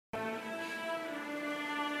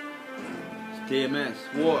DMS,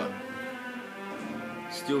 what?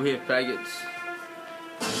 Still here, faggots.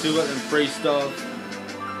 Still got them freestyles.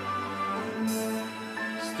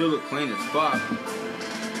 Still look clean as fuck.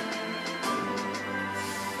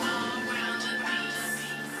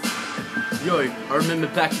 Yo, I remember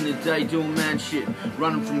back in the day doing mad shit,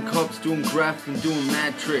 running from cops, doing graft and doing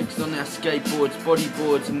mad tricks on our skateboards,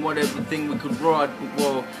 bodyboards and whatever thing we could ride,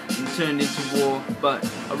 well, and turned into war. But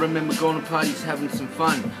I remember going to parties having some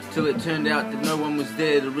fun, till it turned out that no one was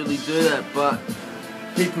there to really do that. But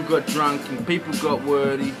people got drunk and people got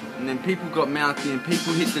wordy, and then people got mouthy and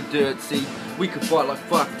people hit the dirt. See, we could fight like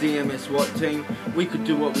fuck DMS WATTT team. We could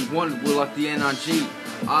do what we wanted, we're like the NRG,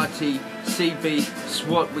 RT, CB,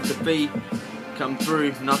 SWAT with the B. Come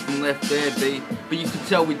through, nothing left there, B. But you could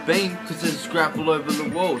tell we'd been, cause there's scrap all over the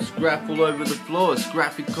walls, scrap all over the floors,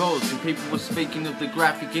 graphic calls, and people were speaking of the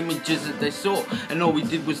graphic images that they saw, and all we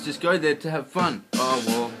did was just go there to have fun. Oh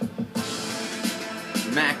well,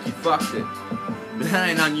 Mac, you fucked it. But that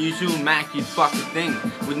ain't unusual, Mac, you'd fuck a thing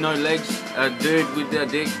with no legs, a dude with a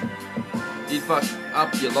dick. You'd fuck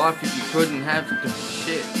up your life if you couldn't have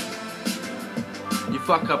shit. You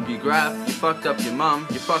fuck up your graph, you fucked up your mum,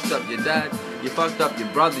 you fucked up your dad, you fucked up your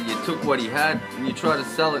brother, you took what he had, and you try to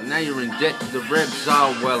sell it, now you're in debt to the Rebs.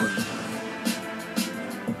 Oh, Wellen.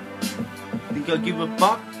 Think I give a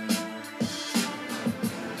fuck?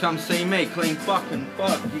 Come see me, clean fucking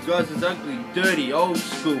fuck. You guys is ugly, dirty, old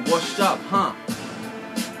school, washed up, huh?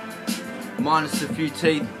 Minus a few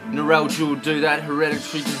teeth, neuralgia will do that,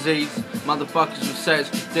 hereditary disease. Motherfuckers will say it's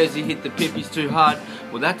cause Desi hit the pippies too hard.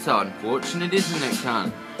 Well, that's unfortunate, isn't it,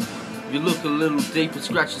 cunt? You look a little deeper,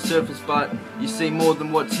 scratch the surface, but you see more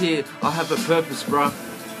than what's here. I have a purpose, bruh.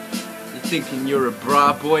 You're thinking you're a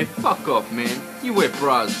bra boy? Fuck off, man. You wear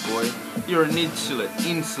bras, boy. You're an insolent,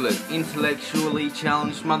 intellectually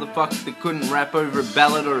challenged motherfucker that couldn't rap over a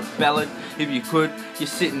ballad or a ballad. If you could, you're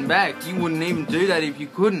sitting back. You wouldn't even do that if you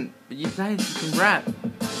couldn't. But you say that you can rap.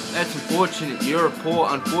 That's unfortunate. You're a poor,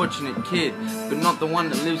 unfortunate kid, but not the one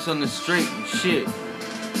that lives on the street and shit.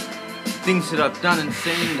 Things that I've done and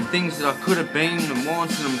seen, the things that I could have been, and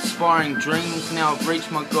wants and inspiring dreams. Now I've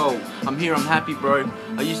reached my goal. I'm here, I'm happy, bro.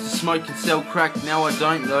 I used to smoke and sell crack, now I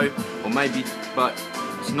don't though. Or maybe, but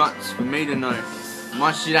it's nuts for me to know.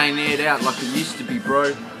 My shit ain't aired out like it used to be,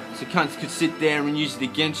 bro. So cunts could sit there and use it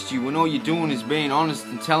against you when all you're doing is being honest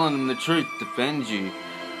and telling them the truth defends you.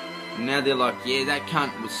 And now they're like, yeah, that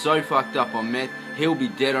cunt was so fucked up on meth, he'll be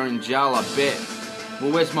dead or in jail, I bet.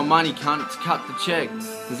 Well, where's my money, cunt? It's cut the check.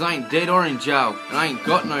 Cause I ain't dead or in jail, and I ain't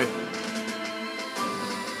got no...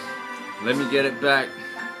 Let me get it back,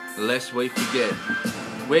 lest we forget.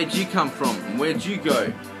 Where'd you come from, and where'd you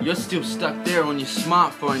go? You're still stuck there on your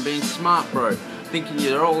smartphone being smart, bro. Thinking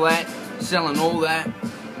you're all that, selling all that.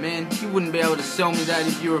 Man, you wouldn't be able to sell me that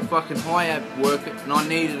if you were a fucking high-ab worker and I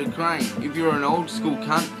needed a crane. If you were an old school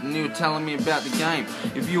cunt and you were telling me about the game.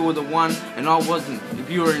 If you were the one and I wasn't. If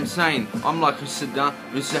you were insane. I'm like a Saddam,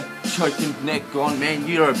 Mr. choking neck gone. Man,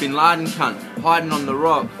 you're a Bin Laden cunt, hiding on the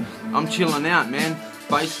rock. I'm chilling out, man.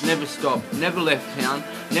 Face never stopped, never left town,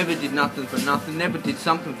 never did nothing for nothing, never did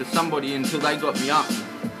something for somebody until they got me up.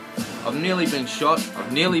 I've nearly been shot,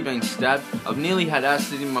 I've nearly been stabbed, I've nearly had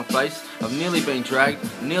acid in my face, I've nearly been dragged,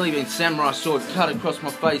 I've nearly been samurai sword cut across my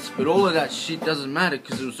face, but all of that shit doesn't matter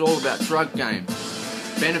because it was all about drug game,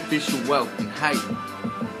 beneficial wealth and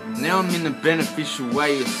hate. Now I'm in a beneficial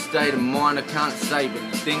way, a state of mind I can't say, but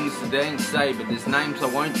the things that they ain't say, but there's names I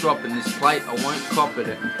won't drop in this plate, I won't cop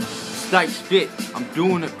it. Stakes fit, I'm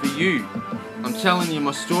doing it for you, I'm telling you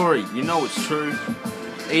my story, you know it's true.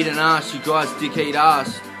 Eat an ass, you guys dick eat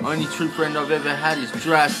ass. Only true friend I've ever had is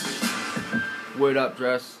Drass. Word up,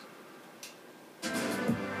 Drass.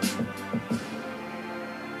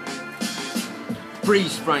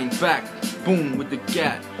 Freeze frame back, boom with the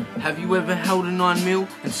gat. Have you ever held a 9mm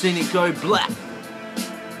and seen it go black?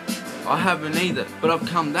 I haven't either, but I've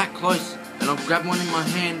come that close. And I've grabbed one in my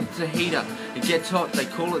hand, it's a heater. It gets hot, they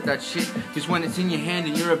call it that shit. Cause when it's in your hand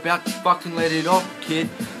and you're about to fucking let it off, kid,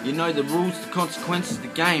 you know the rules, the consequences of the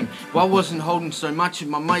game. If I wasn't holding so much at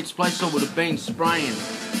my mate's place, I would have been spraying.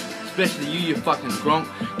 Especially you fucking gronk.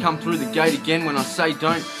 Come through the gate again when I say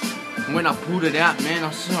don't. And when I pulled it out, man,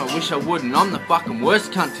 I wish I wouldn't. I'm the fucking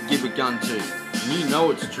worst cunt to give a gun to. And you know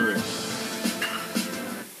it's true.